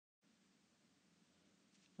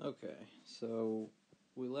Okay, so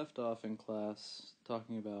we left off in class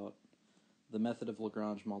talking about the method of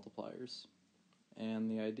Lagrange multipliers, and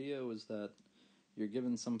the idea was that you're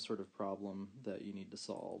given some sort of problem that you need to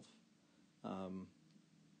solve,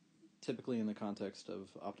 typically in the context of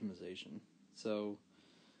optimization. So,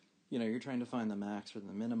 you're trying to find the max or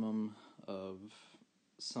the minimum of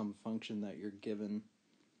some function that you're given.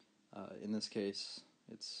 In this case,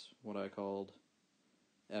 it's what I called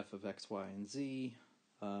f of x, y, and z.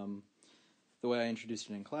 The way I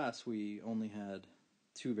introduced it in class, we only had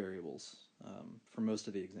two variables for most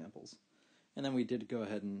of the examples. And then we did go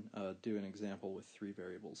ahead and do an example with three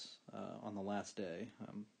variables on the last day,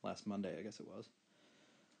 last Monday, I guess it was.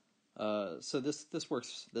 So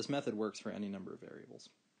this method works for any number of variables.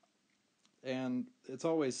 And it's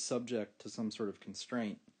always subject to some sort of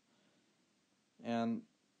constraint. And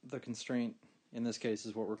the constraint in this case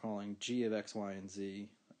is what we're calling g of x, y, and z,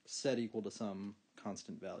 set equal to some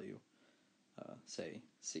constant value, say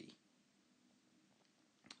c.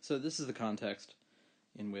 So this is the context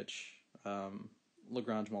in which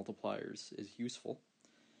Lagrange multipliers is useful.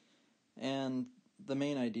 And the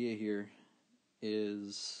main idea here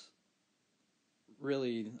is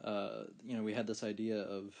really, we had this idea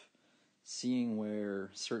of seeing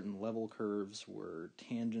where certain level curves were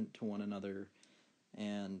tangent to one another,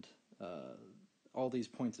 and all these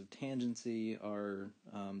points of tangency are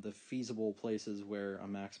the feasible places where a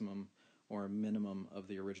maximum or a minimum of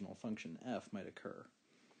the original function f might occur.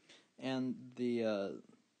 And the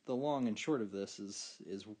long and short of this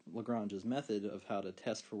is Lagrange's method of how to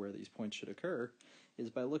test for where these points should occur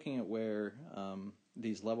is by looking at where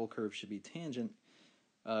these level curves should be tangent.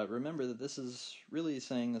 Remember that this is really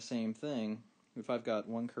saying the same thing. If I've got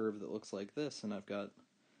one curve that looks like this and I've got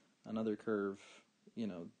another curve,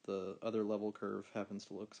 the other level curve happens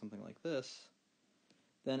to look something like this,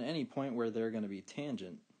 then any point where they're going to be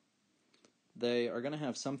tangent, they are going to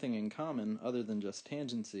have something in common other than just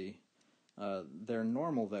tangency. Their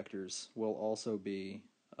normal vectors will also be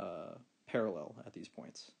parallel at these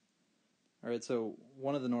points. Alright, so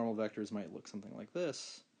one of the normal vectors might look something like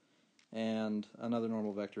this, and another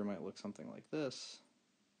normal vector might look something like this.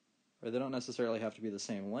 Or they don't necessarily have to be the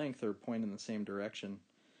same length or point in the same direction,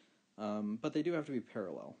 but they do have to be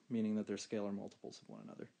parallel, meaning that they're scalar multiples of one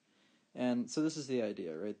another. And so this is the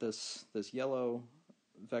idea, right? This yellow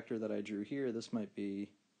vector that I drew here, this might be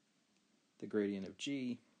the gradient of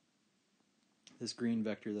g. This green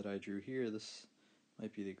vector that I drew here, this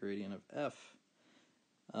might be the gradient of f.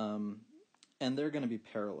 And they're going to be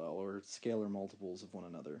parallel, or scalar multiples of one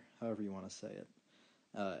another, however you want to say it,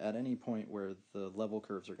 at any point where the level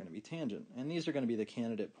curves are going to be tangent. And these are going to be the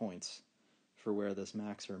candidate points for where this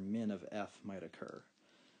max or min of f might occur.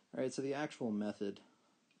 Alright, so the actual method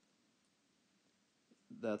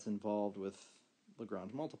that's involved with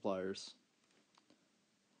Lagrange multipliers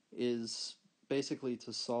is basically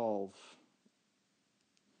to solve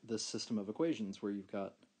this system of equations where you've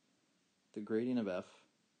got the gradient of f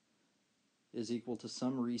is equal to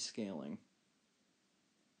some rescaling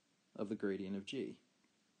of the gradient of g.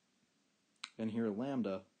 And here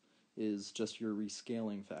lambda is just your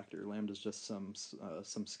rescaling factor. Lambda is just some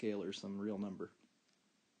scalar, some real number.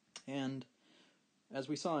 And as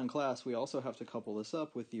we saw in class, we also have to couple this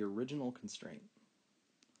up with the original constraint,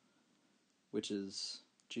 which is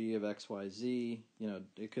g of x, y, z,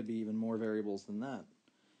 it could be even more variables than that,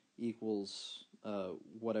 equals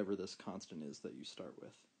whatever this constant is that you start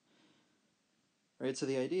with. Right, so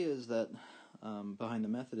the idea is that behind the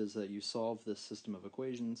method is that you solve this system of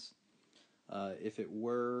equations. If it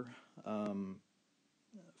were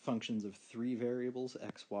functions of three variables,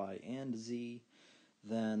 x, y, and z,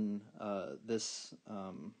 then this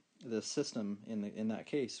system in that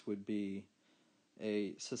case would be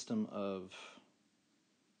a system of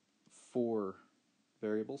four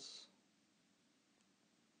variables,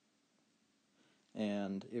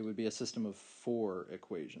 and it would be a system of four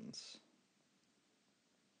equations.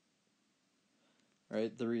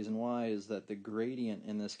 Right? The reason why is that the gradient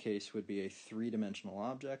in this case would be a three-dimensional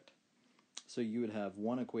object. So you would have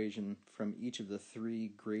one equation from each of the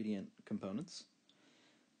three gradient components.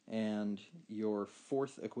 And your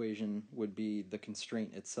fourth equation would be the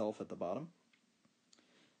constraint itself at the bottom.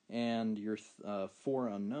 And your four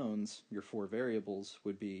unknowns, your four variables,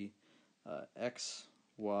 would be x,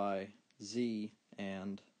 y, z,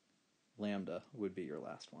 and lambda would be your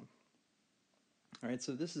last one. Alright,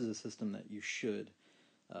 so this is a system that you should,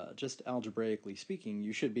 just algebraically speaking,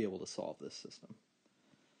 you should be able to solve this system.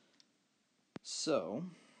 So,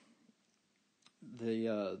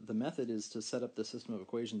 the method is to set up the system of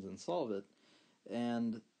equations and solve it,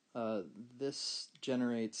 and this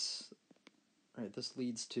generates right, this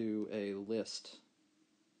leads to a list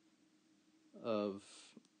of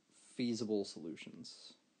feasible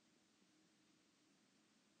solutions.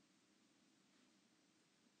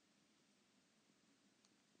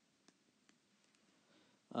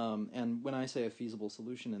 And when I say a feasible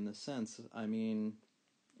solution in this sense, I mean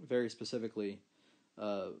very specifically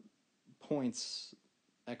points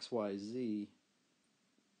x, y, z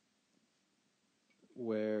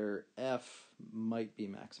where f might be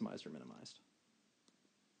maximized or minimized.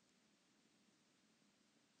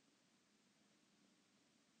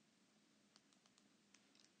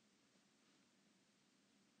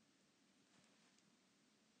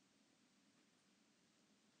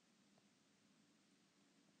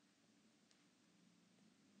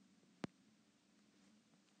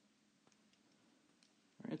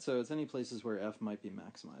 Alright, so it's any places where f might be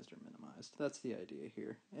maximized or minimized. That's the idea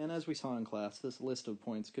here. And as we saw in class, this list of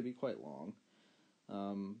points could be quite long.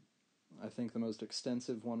 I think the most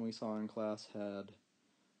extensive one we saw in class had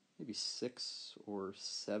maybe 6 or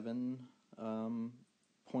 7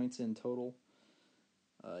 points in total.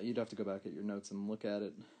 You'd have to go back at your notes and look at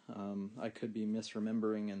it. I could be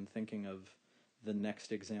misremembering and thinking of the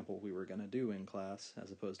next example we were going to do in class as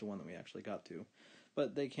opposed to one that we actually got to.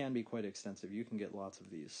 But they can be quite extensive. You can get lots of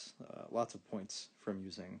these, lots of points from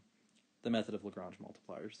using the method of Lagrange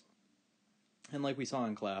multipliers. And like we saw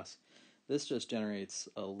in class, this just generates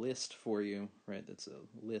a list for you, right? That's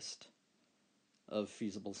a list of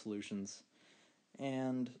feasible solutions.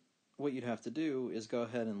 And what you'd have to do is go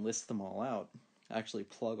ahead and list them all out, actually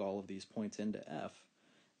plug all of these points into f,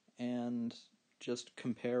 and just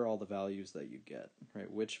compare all the values that you get, right?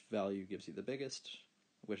 Which value gives you the biggest,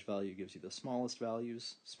 which value gives you the smallest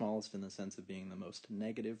values, smallest in the sense of being the most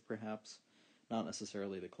negative, perhaps, not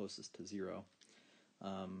necessarily the closest to 0.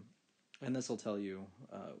 And this will tell you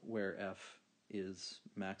where f is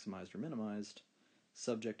maximized or minimized,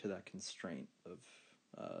 subject to that constraint of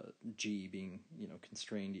g being,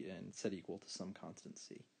 constrained and set equal to some constant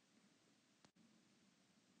c.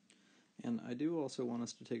 And I do also want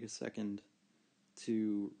us to take a second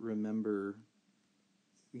to remember,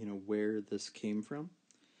 where this came from.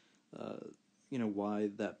 Why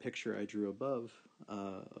that picture I drew above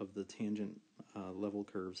of the tangent level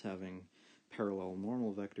curves having parallel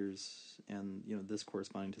normal vectors and, this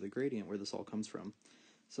corresponding to the gradient, where this all comes from.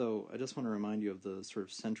 So I just want to remind you of the sort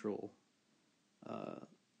of central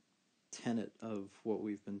tenet of what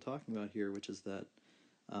we've been talking about here, which is that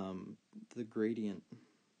the gradient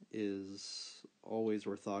is always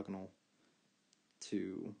orthogonal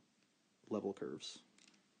to level curves.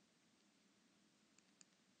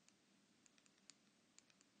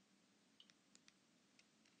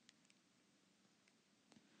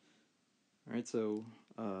 Alright, so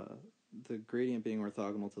the gradient being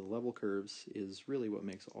orthogonal to the level curves is really what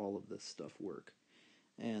makes all of this stuff work.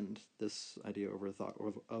 And this idea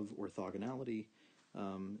of orthogonality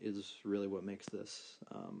is really what makes this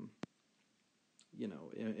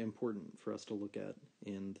important for us to look at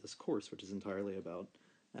in this course, which is entirely about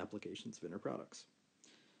applications of inner products.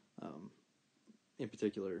 In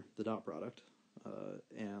particular, the dot product.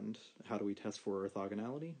 And how do we test for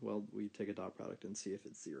orthogonality? Well, we take a dot product and see if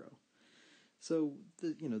it's 0. So,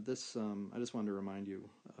 this, I just wanted to remind you,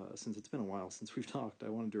 since it's been a while since we've talked, I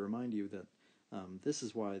wanted to remind you that this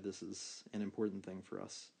is why this is an important thing for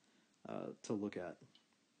us to look at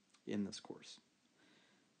in this course.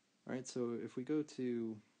 Alright, so if we go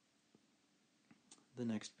to the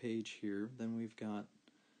next page here, then we've got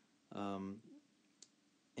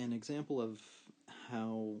an example of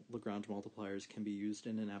how Lagrange multipliers can be used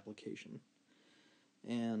in an application.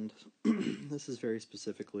 And this is very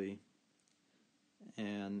specifically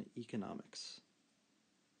an economics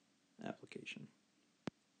application.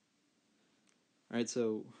 Alright,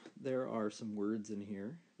 so there are some words in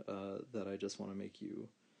here that I just want to make you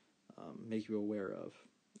aware of.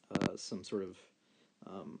 Some sort of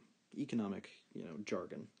economic,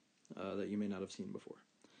 jargon that you may not have seen before.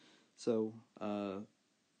 So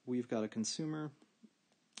we've got a consumer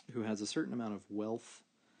who has a certain amount of wealth,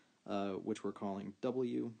 which we're calling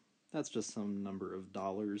W. That's just some number of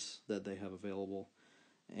dollars that they have available.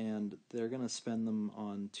 And they're going to spend them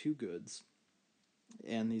on 2 goods.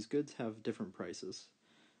 And these goods have different prices.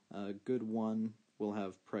 Good 1 will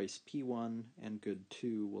have price P1, and good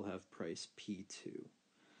 2 will have price P2.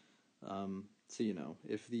 So,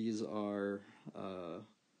 if these are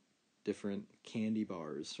different candy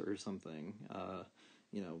bars or something,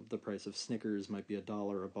 the price of Snickers might be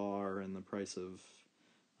 $1 a bar, and the price of,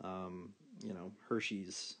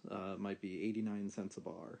 Hershey's might be 89 cents a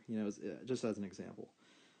bar, just as an example.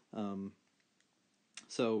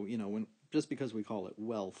 So, when just because we call it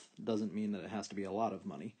wealth doesn't mean that it has to be a lot of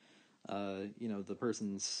money. The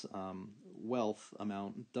person's wealth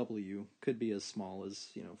amount, W, could be as small as,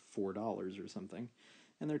 $4 or something,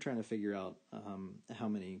 and they're trying to figure out how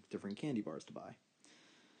many different candy bars to buy.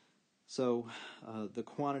 So the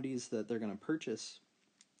quantities that they're going to purchase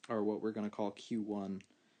are what we're going to call Q1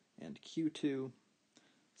 and Q2.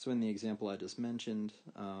 So in the example I just mentioned,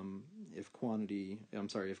 if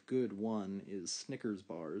good 1 is Snickers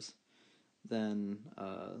bars, then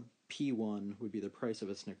P1 would be the price of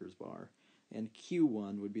a Snickers bar, and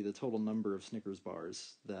Q1 would be the total number of Snickers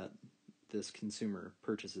bars that this consumer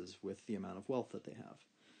purchases with the amount of wealth that they have,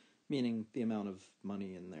 meaning the amount of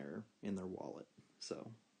money in their wallet. So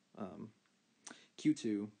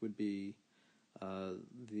Q2 would be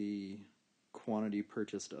the quantity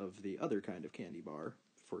purchased of the other kind of candy bar,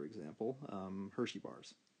 for example, Hershey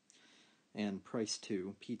bars. And price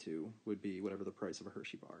 2, P2, would be whatever the price of a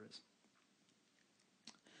Hershey bar is.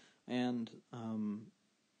 And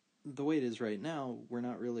the way it is right now, we're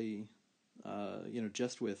not really,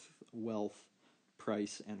 just with wealth,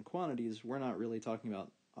 price, and quantities, we're not really talking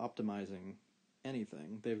about optimizing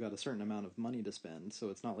anything. They've got a certain amount of money to spend, so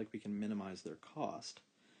it's not like we can minimize their cost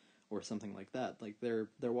or something like that. Like they're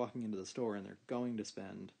walking into the store and they're going to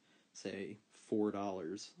spend, say,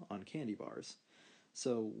 $4 on candy bars.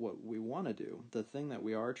 So what we want to do, the thing that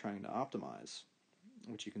we are trying to optimize,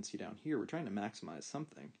 which you can see down here, we're trying to maximize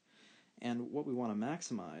something. And what we want to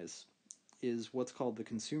maximize is what's called the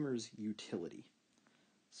consumer's utility.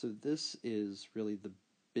 So this is really the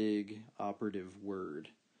big operative word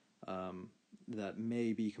that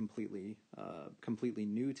may be completely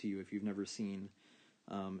new to you if you've never seen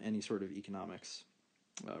any sort of economics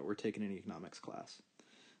or taken an economics class.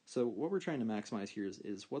 So what we're trying to maximize here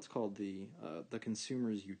is what's called the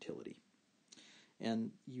consumer's utility.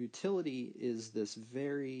 And utility is this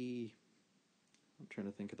very, I'm trying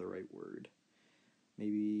to think of the right word,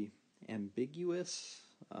 maybe ambiguous,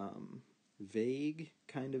 vague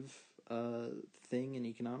kind of thing in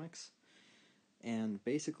economics. And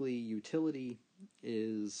basically, utility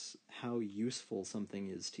is how useful something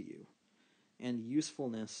is to you. And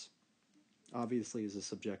usefulness, obviously, is a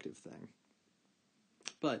subjective thing.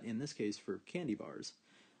 But in this case, for candy bars,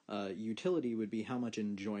 utility would be how much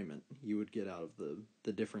enjoyment you would get out of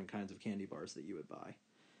the different kinds of candy bars that you would buy,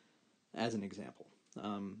 as an example.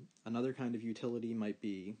 Another kind of utility might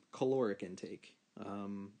be caloric intake.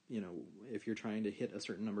 If you're trying to hit a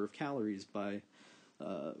certain number of calories by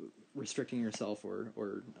restricting yourself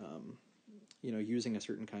or using a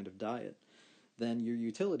certain kind of diet, then your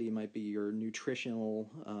utility might be your nutritional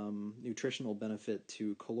benefit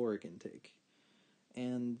to caloric intake.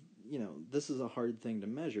 And, this is a hard thing to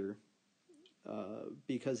measure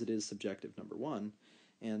because it is subjective, number one,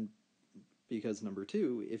 and because, number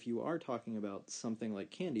two, if you are talking about something like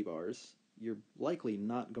candy bars, you're likely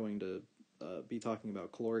not going to be talking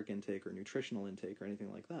about caloric intake or nutritional intake or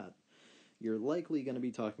anything like that. You're likely going to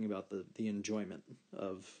be talking about the enjoyment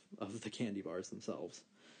of the candy bars themselves.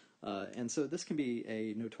 And so this can be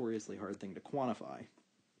a notoriously hard thing to quantify.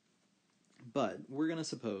 But we're going to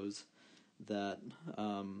suppose that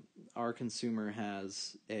our consumer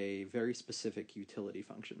has a very specific utility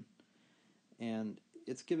function. And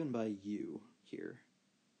it's given by U here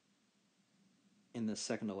in the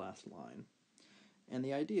second to last line. And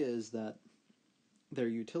the idea is that their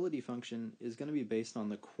utility function is going to be based on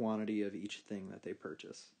the quantity of each thing that they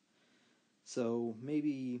purchase. So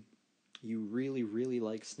maybe you really, really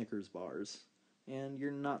like Snickers bars, and you're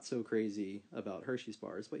not so crazy about Hershey's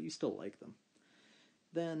bars, but you still like them.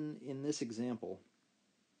 Then, in this example,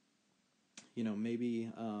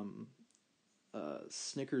 maybe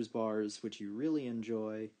Snickers bars, which you really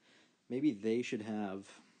enjoy, maybe they should have,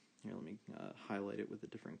 here, let me highlight it with a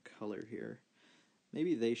different color here.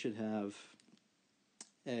 Maybe they should have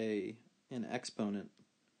an exponent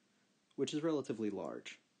which is relatively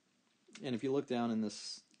large. And if you look down in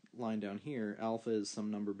this line down here, alpha is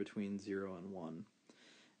some number between 0 and 1.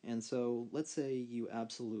 And so let's say you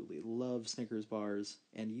absolutely love Snickers bars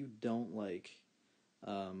and you don't like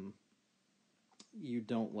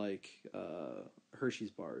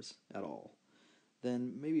Hershey's bars at all.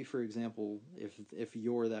 Then maybe, for example, if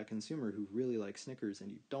you're that consumer who really likes Snickers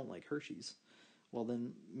and you don't like Hershey's, well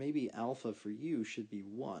then maybe alpha for you should be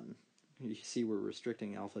 1. You see we're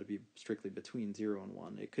restricting alpha to be strictly between 0 and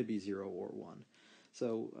 1. It could be 0 or 1.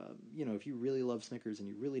 So, if you really love Snickers and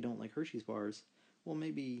you really don't like Hershey's bars, well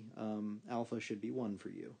maybe alpha should be 1 for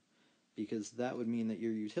you. Because that would mean that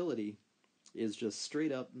your utility is just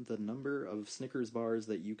straight up the number of Snickers bars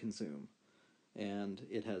that you consume. And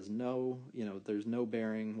it has there's no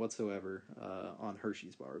bearing whatsoever on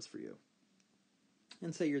Hershey's bars for you.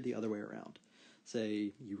 And say you're the other way around.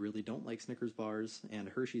 Say you really don't like Snickers bars and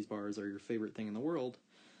Hershey's bars are your favorite thing in the world.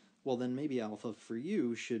 Well, then maybe alpha for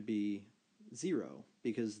you should be 0,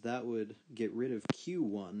 because that would get rid of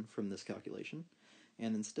Q1 from this calculation,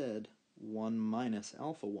 and instead 1 minus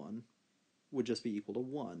alpha 1 would just be equal to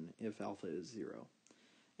 1 if alpha is 0.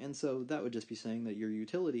 And so that would just be saying that your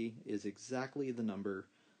utility is exactly the number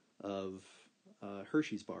of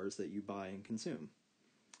Hershey's bars that you buy and consume.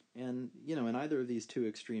 And, you know, in either of these two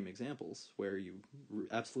extreme examples, where you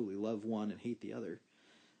absolutely love one and hate the other,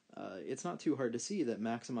 it's not too hard to see that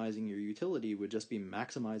maximizing your utility would just be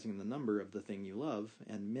maximizing the number of the thing you love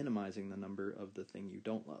and minimizing the number of the thing you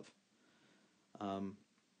don't love.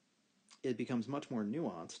 It becomes much more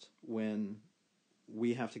nuanced when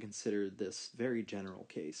we have to consider this very general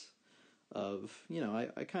case of, you know,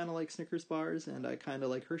 I kind of like Snickers bars and I kind of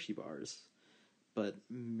like Hershey bars, but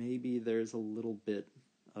maybe there's a little bit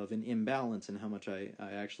of an imbalance in how much I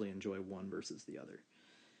actually enjoy one versus the other.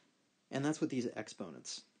 And that's what these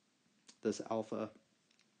exponents, this alpha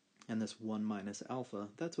and this 1 minus alpha,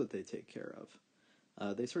 that's what they take care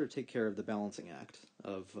of. They sort of take care of the balancing act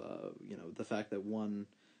of, you know, the fact that one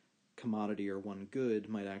commodity or one good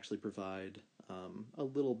might actually provide a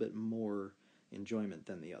little bit more enjoyment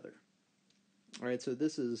than the other. All right, so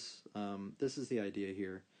this is the idea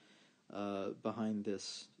here behind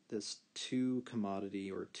this two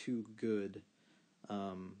commodity or two good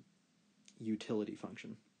utility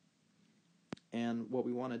function. And what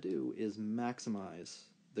we want to do is maximize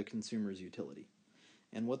the consumer's utility.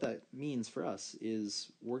 And what that means for us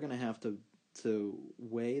is we're going to have to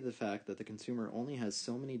weigh the fact that the consumer only has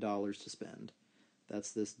so many dollars to spend.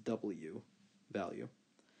 That's this W value.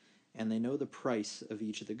 And they know the price of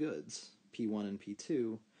each of the goods, P1 and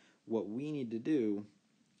P2. What we need to do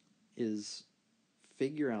is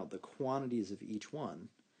figure out the quantities of each one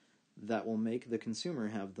that will make the consumer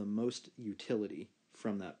have the most utility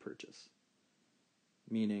from that purchase.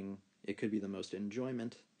 Meaning, it could be the most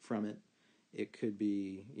enjoyment from it. It could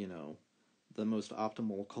be, you know, the most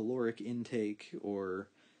optimal caloric intake, or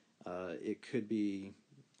it could be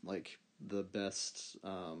like the best,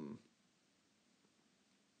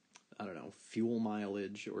 fuel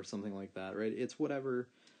mileage or something like that, right? It's whatever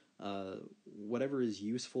is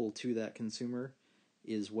useful to that consumer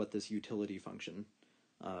is what this utility function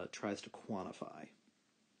tries to quantify.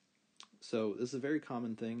 So this is a very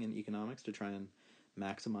common thing in economics to try and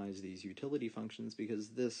maximize these utility functions, because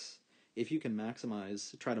if you can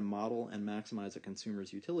try to model and maximize a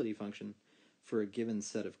consumer's utility function for a given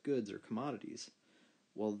set of goods or commodities,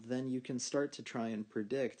 well, then you can start to try and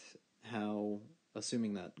predict how,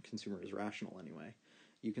 assuming that consumer is rational anyway,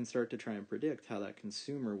 you can start to try and predict how that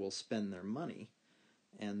consumer will spend their money.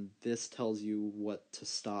 And this tells you what to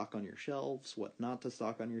stock on your shelves, what not to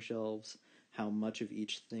stock on your shelves, how much of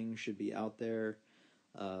each thing should be out there,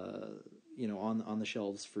 on the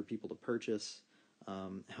shelves for people to purchase,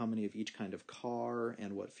 how many of each kind of car,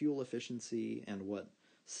 and what fuel efficiency, and what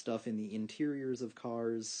stuff in the interiors of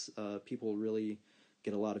cars people really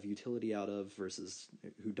get a lot of utility out of versus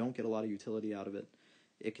who don't get a lot of utility out of it.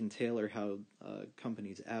 It can tailor how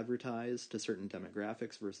companies advertise to certain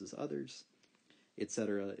demographics versus others,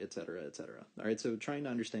 etc., etc., etc. All right, so trying to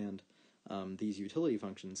understand these utility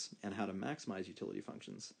functions and how to maximize utility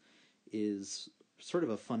functions is sort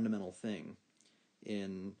of a fundamental thing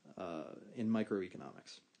in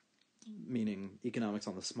microeconomics, meaning economics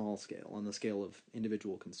on the small scale, on the scale of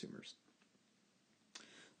individual consumers.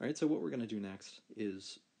 All right, so what we're going to do next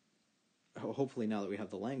is, hopefully now that we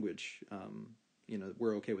have the language,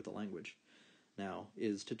 we're okay with the language now,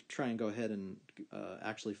 is to try and go ahead and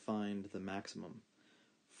actually find the maximum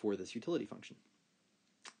for this utility function.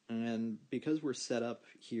 And because we're set up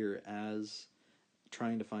here as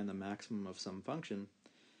trying to find the maximum of some function,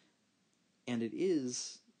 and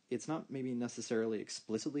it's not maybe necessarily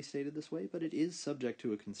explicitly stated this way, but it is subject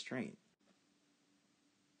to a constraint.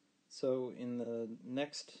 So in the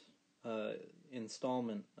next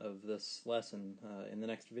installment of this lesson, in the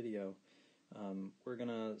next video, we're going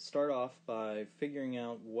to start off by figuring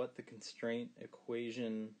out what the constraint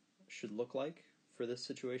equation should look like for this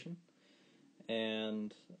situation.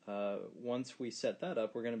 And once we set that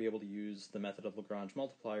up, we're going to be able to use the method of Lagrange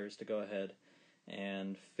multipliers to go ahead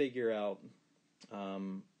and figure out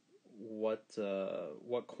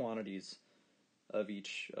what quantities of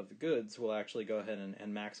each of the goods will actually go ahead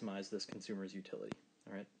and maximize this consumer's utility.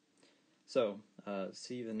 All right. So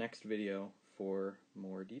see the next video for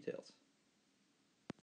more details.